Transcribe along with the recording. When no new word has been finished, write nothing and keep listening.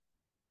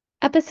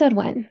Episode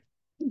 1.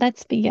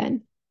 Let's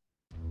begin.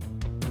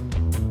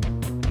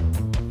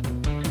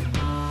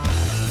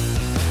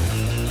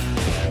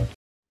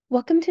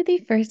 Welcome to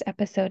the first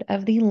episode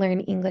of the Learn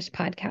English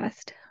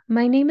podcast.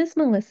 My name is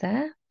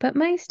Melissa, but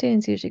my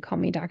students usually call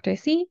me Dr.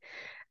 C,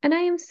 and I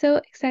am so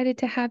excited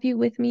to have you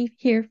with me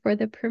here for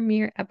the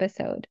premiere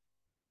episode.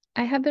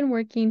 I have been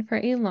working for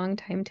a long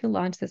time to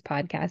launch this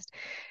podcast,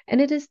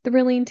 and it is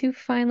thrilling to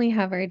finally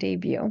have our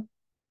debut.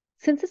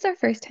 Since it's our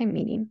first time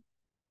meeting,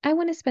 I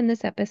want to spend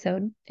this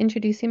episode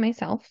introducing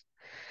myself,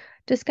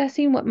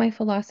 discussing what my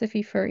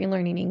philosophy for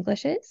learning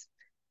English is,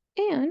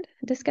 and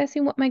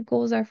discussing what my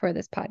goals are for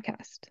this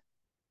podcast.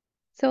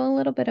 So, a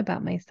little bit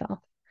about myself.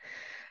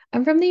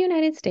 I'm from the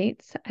United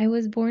States. I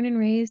was born and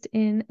raised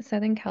in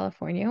Southern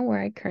California,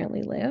 where I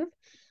currently live,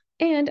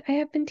 and I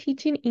have been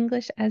teaching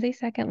English as a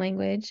second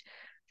language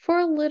for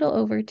a little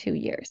over 2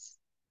 years.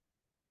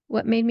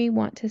 What made me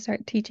want to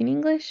start teaching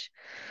English?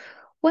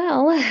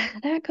 Well,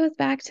 that goes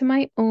back to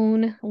my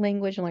own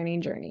language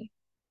learning journey.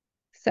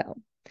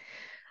 So,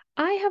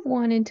 I have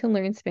wanted to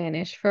learn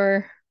Spanish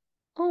for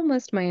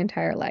almost my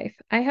entire life.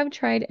 I have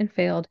tried and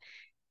failed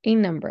a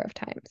number of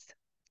times.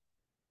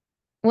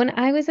 When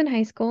I was in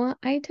high school,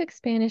 I took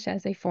Spanish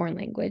as a foreign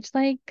language,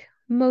 like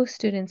most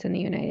students in the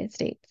United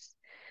States.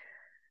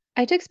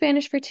 I took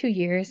Spanish for 2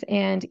 years,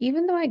 and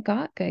even though I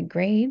got good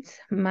grades,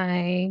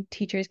 my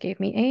teachers gave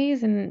me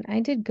A's and I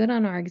did good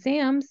on our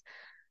exams.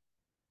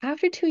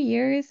 After 2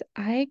 years,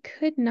 I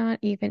could not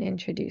even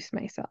introduce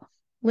myself.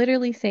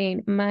 Literally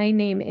saying, "My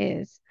name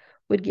is,"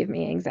 would give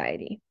me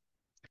anxiety.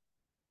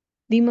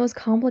 The most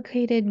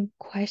complicated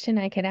question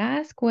I could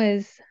ask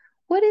was,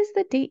 "What is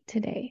the date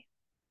today?"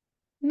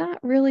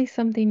 Not really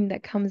something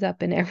that comes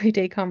up in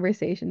everyday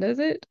conversation, does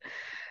it?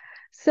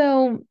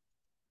 So,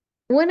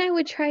 when I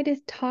would try to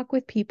talk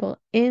with people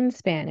in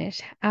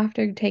Spanish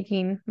after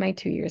taking my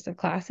 2 years of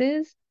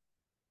classes,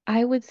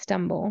 I would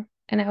stumble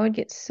and I would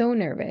get so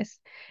nervous.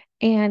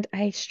 And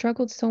I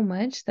struggled so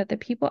much that the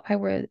people I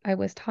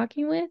was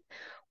talking with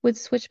would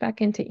switch back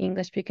into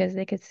English because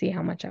they could see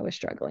how much I was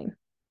struggling.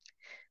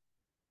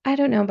 I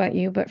don't know about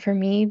you, but for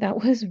me,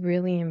 that was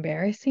really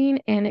embarrassing,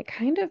 and it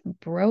kind of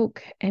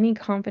broke any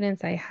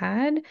confidence I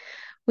had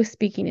with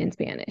speaking in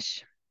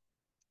Spanish.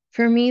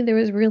 For me, there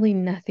was really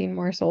nothing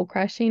more soul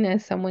crushing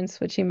as someone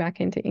switching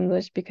back into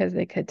English because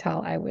they could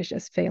tell I was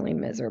just failing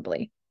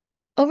miserably.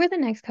 Over the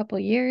next couple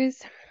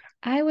years,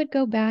 I would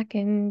go back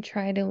and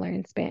try to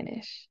learn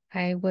Spanish.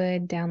 I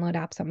would download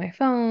apps on my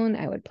phone,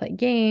 I would play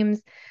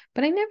games,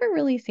 but I never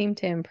really seemed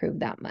to improve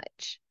that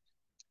much.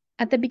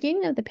 At the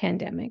beginning of the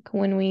pandemic,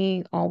 when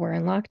we all were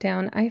in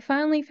lockdown, I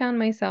finally found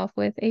myself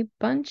with a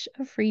bunch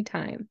of free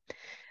time.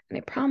 And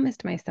I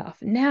promised myself,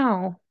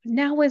 now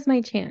was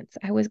my chance.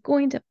 I was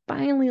going to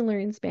finally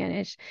learn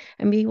Spanish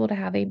and be able to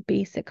have a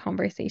basic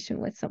conversation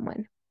with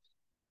someone.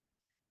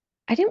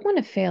 I didn't want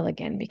to fail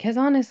again because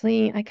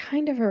honestly, I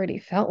kind of already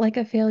felt like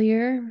a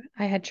failure.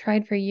 I had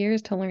tried for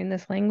years to learn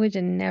this language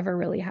and never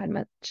really had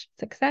much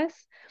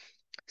success.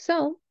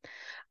 So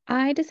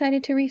I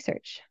decided to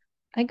research.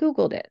 I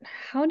Googled it.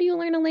 How do you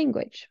learn a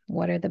language?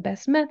 What are the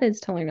best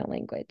methods to learn a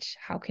language?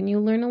 How can you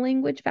learn a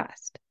language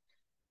fast?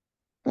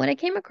 What I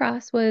came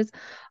across was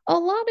a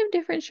lot of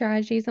different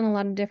strategies and a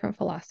lot of different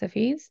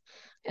philosophies.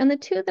 And the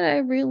two that I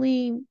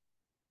really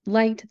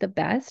liked the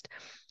best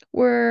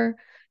were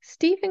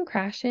Stephen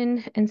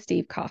Krashen and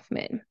Steve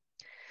Kaufman.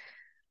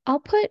 I'll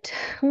put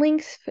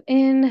links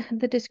in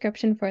the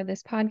description for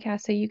this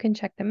podcast so you can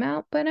check them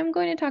out, but I'm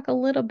going to talk a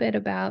little bit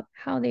about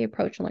how they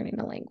approach learning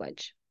a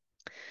language.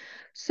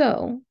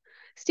 So,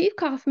 Steve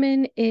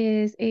Kaufman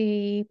is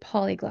a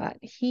polyglot.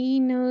 He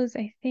knows,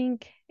 I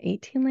think,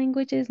 18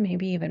 languages,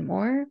 maybe even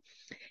more.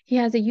 He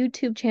has a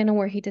YouTube channel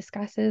where he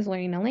discusses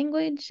learning a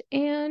language,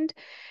 and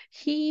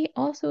he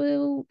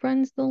also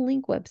runs the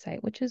Link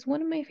website, which is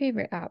one of my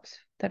favorite apps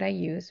that I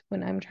use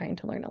when I'm trying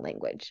to learn a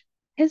language.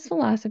 His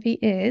philosophy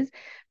is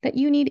that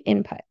you need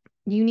input.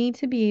 You need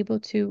to be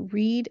able to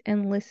read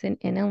and listen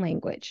in a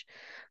language.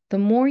 The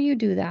more you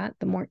do that,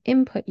 the more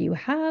input you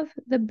have,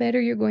 the better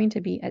you're going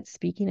to be at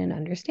speaking and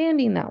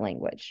understanding that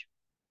language,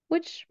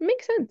 which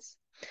makes sense.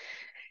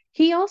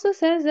 He also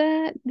says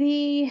that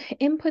the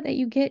input that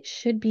you get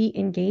should be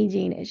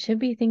engaging. It should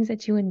be things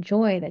that you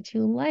enjoy, that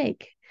you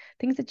like,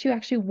 things that you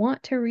actually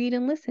want to read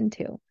and listen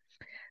to.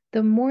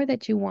 The more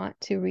that you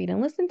want to read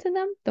and listen to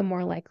them, the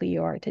more likely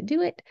you are to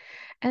do it.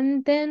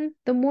 And then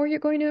the more you're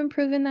going to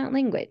improve in that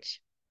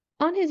language.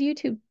 On his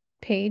YouTube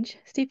page,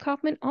 Steve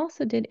Kaufman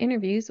also did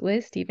interviews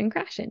with Stephen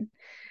Krashen.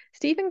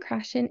 Stephen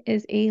Krashen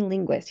is a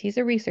linguist. He's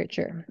a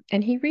researcher,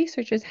 and he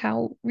researches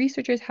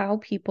how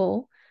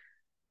people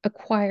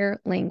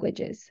acquire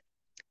languages.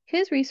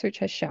 His research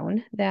has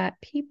shown that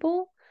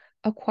people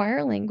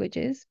acquire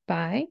languages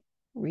by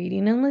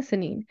reading and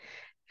listening,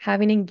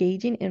 having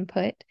engaging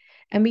input,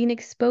 and being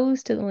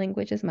exposed to the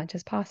language as much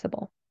as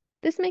possible.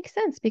 This makes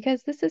sense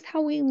because this is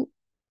how we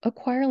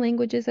acquire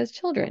languages as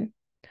children.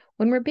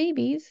 When we're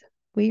babies,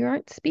 we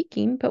aren't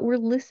speaking, but we're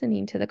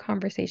listening to the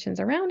conversations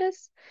around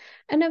us,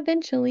 and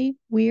eventually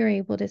we are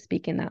able to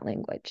speak in that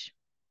language.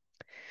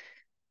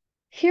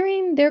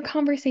 Hearing their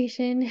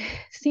conversation,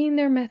 seeing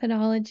their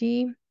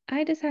methodology,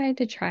 I decided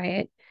to try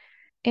it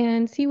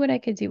and see what I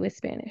could do with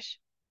Spanish.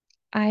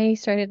 I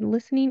started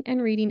listening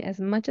and reading as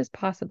much as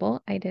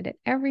possible. I did it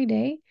every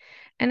day.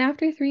 And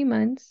after 3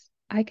 months,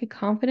 I could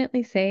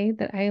confidently say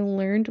that I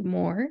learned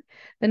more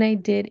than I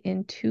did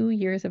in 2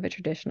 years of a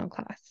traditional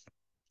class.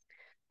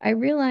 I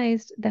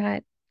realized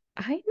that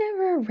I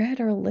never read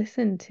or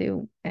listened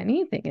to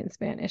anything in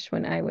Spanish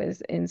when I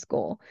was in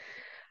school.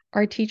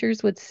 Our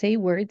teachers would say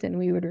words and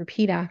we would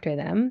repeat after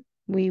them.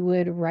 We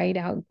would write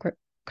out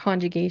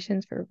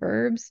conjugations for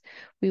verbs.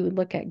 We would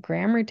look at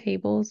grammar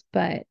tables,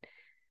 but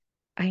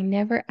I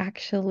never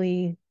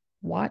actually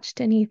watched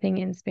anything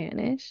in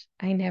Spanish.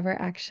 I never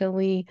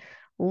actually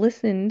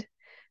listened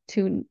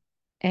to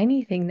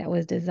anything that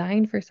was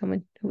designed for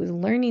someone who was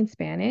learning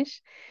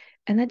Spanish.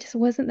 And that just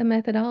wasn't the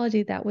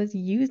methodology that was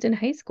used in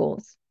high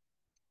schools.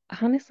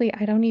 Honestly,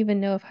 I don't even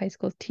know if high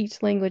schools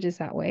teach languages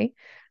that way.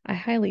 I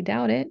highly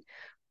doubt it,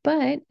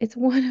 but it's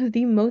one of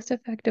the most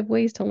effective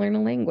ways to learn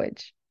a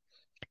language.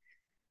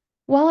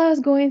 While I was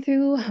going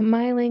through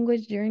my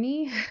language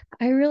journey,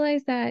 I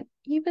realized that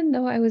even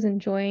though I was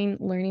enjoying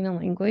learning a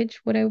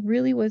language, what I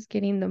really was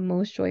getting the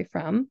most joy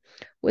from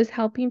was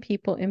helping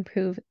people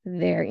improve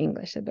their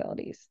English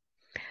abilities.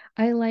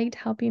 I liked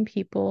helping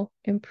people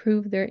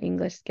improve their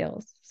English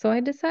skills. So I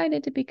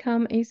decided to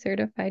become a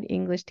certified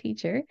English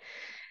teacher,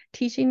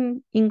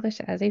 teaching English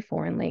as a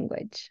foreign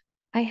language.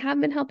 I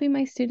have been helping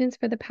my students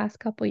for the past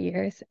couple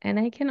years, and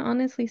I can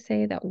honestly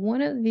say that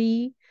one of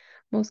the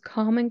most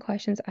common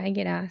questions I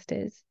get asked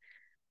is,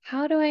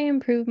 how do I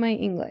improve my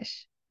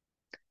English?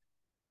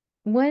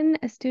 When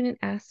a student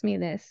asks me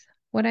this,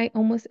 what I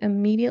almost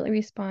immediately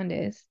respond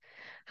is,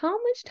 how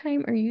much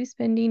time are you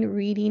spending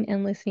reading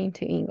and listening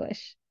to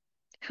English?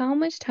 How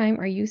much time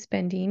are you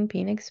spending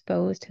being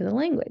exposed to the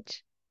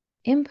language?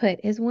 Input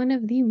is one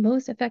of the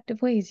most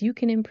effective ways you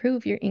can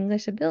improve your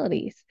English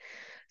abilities.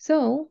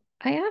 So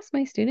I ask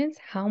my students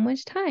how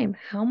much time,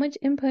 how much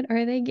input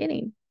are they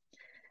getting?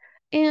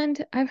 And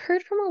I've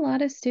heard from a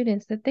lot of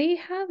students that they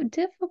have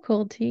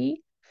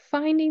difficulty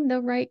finding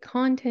the right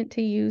content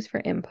to use for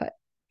input.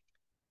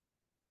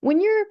 When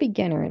you're a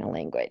beginner in a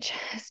language,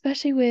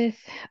 especially with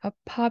a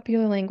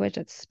popular language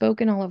that's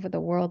spoken all over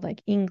the world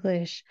like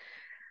English,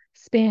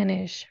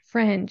 Spanish,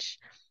 French,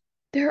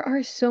 there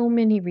are so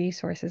many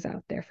resources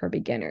out there for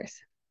beginners.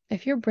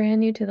 If you're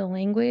brand new to the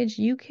language,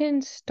 you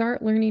can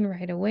start learning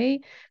right away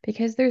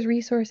because there's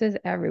resources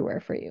everywhere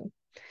for you.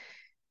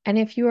 And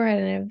if you are at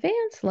an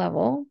advanced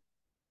level,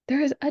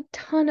 there is a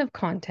ton of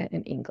content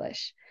in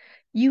English.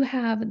 You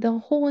have the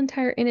whole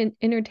entire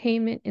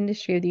entertainment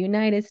industry of the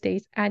United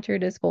States at your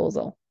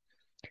disposal.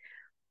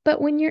 But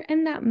when you're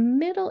in that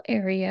middle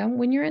area,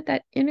 when you're at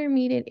that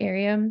intermediate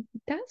area,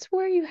 that's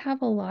where you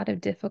have a lot of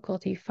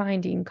difficulty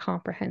finding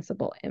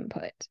comprehensible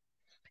input.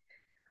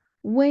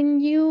 When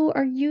you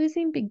are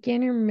using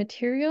beginner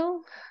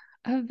material,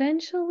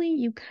 eventually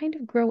you kind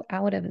of grow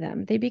out of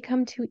them. They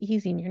become too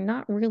easy and you're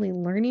not really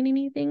learning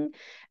anything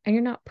and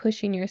you're not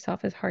pushing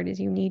yourself as hard as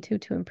you need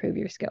to improve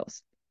your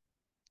skills.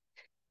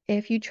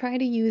 If you try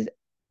to use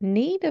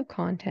native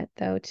content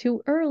though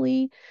too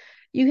early,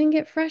 you can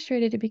get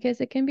frustrated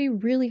because it can be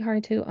really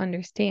hard to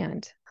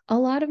understand. A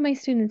lot of my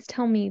students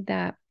tell me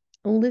that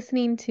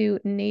listening to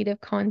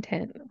native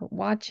content,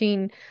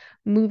 watching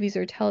movies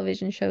or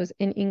television shows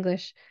in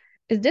English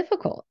is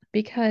difficult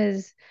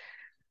because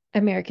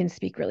Americans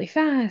speak really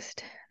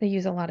fast. They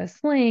use a lot of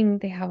slang.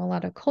 They have a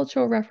lot of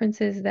cultural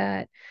references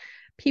that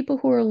people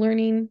who are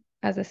learning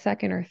as a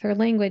second or third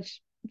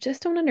language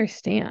just don't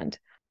understand.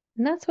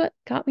 And that's what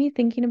got me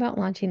thinking about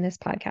launching this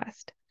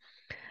podcast.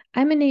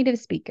 I'm a native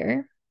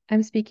speaker.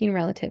 I'm speaking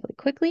relatively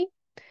quickly,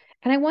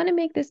 and I want to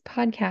make this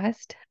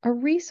podcast a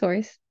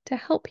resource to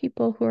help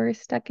people who are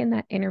stuck in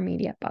that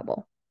intermediate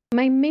bubble.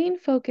 My main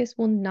focus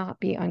will not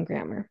be on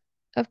grammar.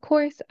 Of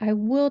course, I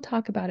will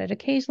talk about it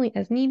occasionally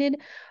as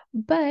needed,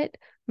 but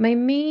my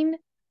main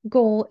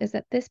goal is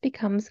that this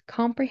becomes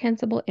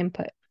comprehensible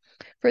input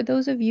for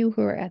those of you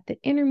who are at the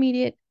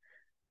intermediate,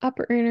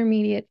 upper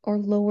intermediate, or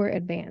lower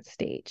advanced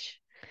stage.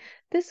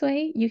 This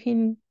way, you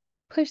can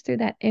push through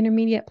that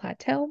intermediate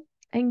plateau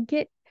and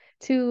get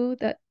to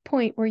the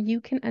point where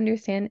you can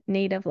understand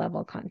native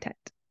level content.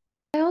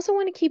 I also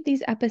want to keep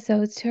these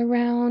episodes to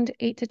around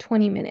 8 to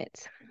 20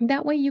 minutes.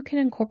 That way you can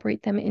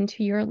incorporate them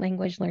into your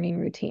language learning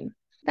routine.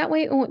 That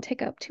way it won't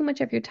take up too much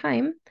of your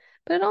time,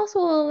 but it also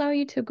will allow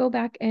you to go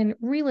back and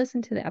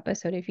re-listen to the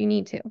episode if you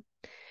need to.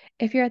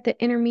 If you're at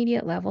the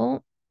intermediate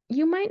level,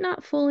 you might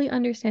not fully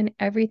understand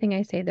everything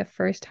I say the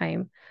first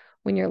time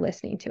when you're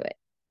listening to it.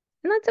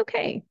 And that's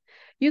okay.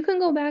 You can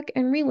go back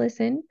and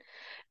re-listen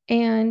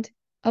and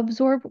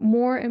absorb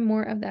more and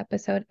more of the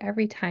episode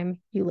every time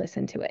you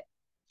listen to it.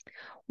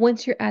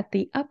 Once you're at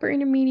the upper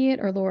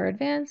intermediate or lower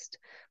advanced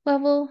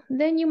level,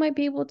 then you might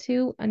be able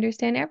to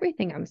understand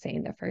everything I'm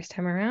saying the first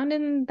time around,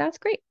 and that's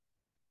great.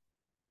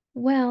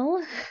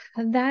 Well,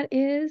 that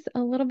is a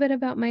little bit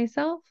about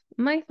myself,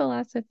 my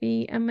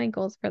philosophy, and my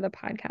goals for the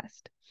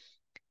podcast.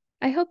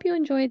 I hope you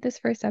enjoyed this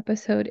first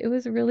episode. It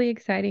was really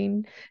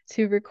exciting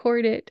to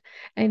record it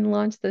and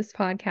launch this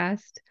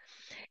podcast.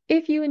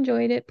 If you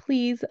enjoyed it,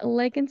 please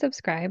like and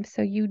subscribe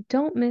so you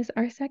don't miss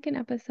our second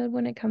episode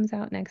when it comes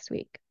out next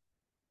week.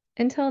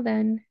 Until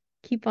then,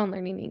 keep on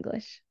learning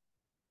English.